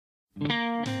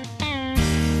I've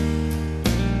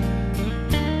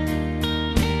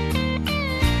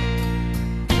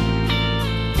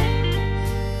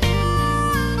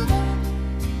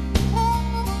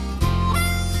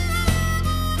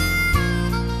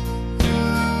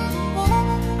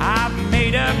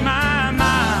made up my mind,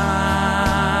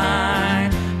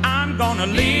 I'm gonna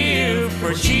live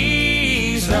for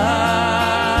Jesus.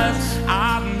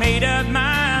 I've made up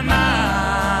my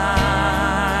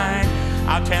mind,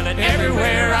 I'll tell it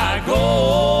everywhere I go.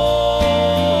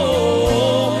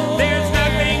 There's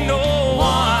nothing no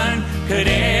one could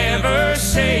ever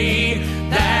say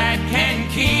that can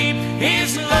keep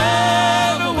His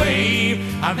love away.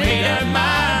 I've made up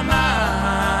my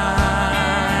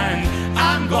mind,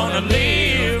 I'm gonna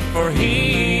live for Him.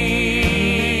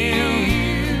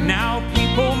 Now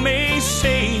people may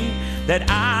say that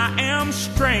I am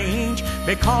strange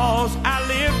because I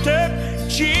lift up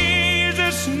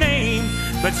Jesus' name,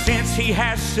 but since He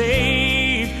has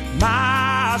saved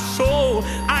my soul,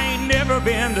 I ain't never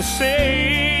been the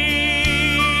same.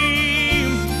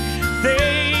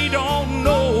 They don't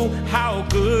know how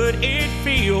good it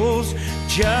feels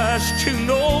just to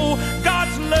know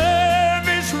God's love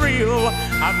is real.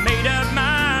 I've made up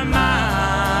my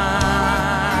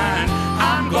mind,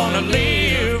 I'm gonna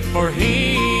live for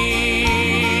Him.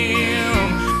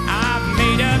 I've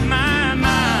made up my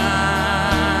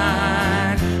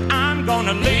mind, I'm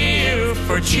gonna live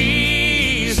for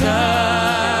Jesus.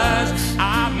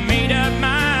 I've made up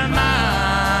my mind,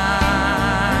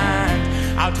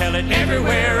 I'll tell it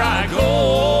everywhere I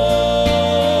go.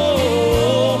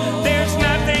 There's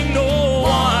nothing no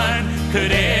one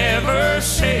could ever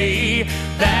say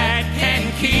that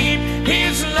can keep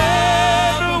His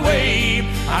love away.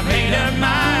 I made up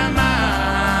my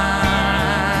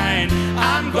mind,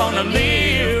 I'm gonna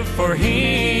live for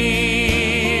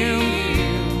Him.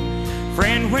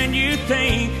 Friend, when you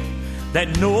think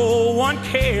that no one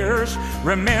cares,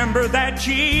 remember that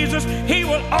Jesus, He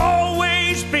will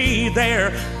always be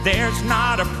there. There's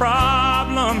not a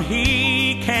problem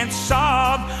He can't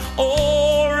solve,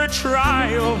 or a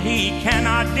trial He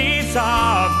cannot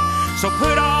dissolve. So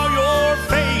put all your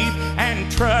faith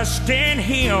and trust in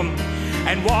Him,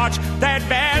 and watch that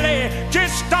valley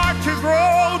just start to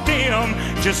grow dim.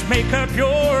 Just make up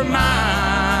your mind,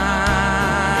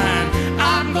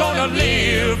 I'm gonna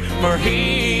live for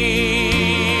Him.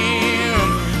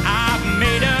 I've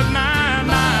made up my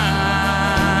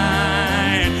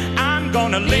mind, I'm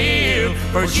gonna live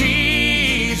for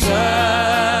Jesus.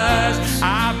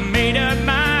 I've made up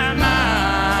my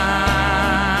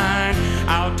mind,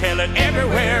 I'll tell it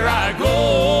everywhere I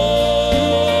go.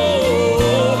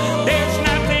 There's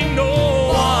nothing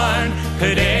no one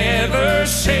could ever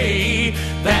say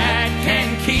that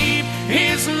can keep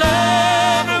His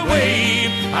love away.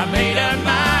 I made up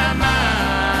my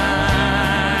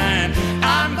mind,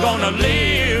 I'm gonna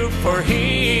live for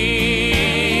Him.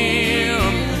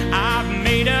 I've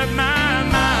made up my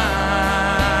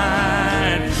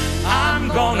mind, I'm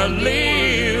gonna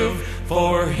live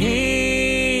for Him.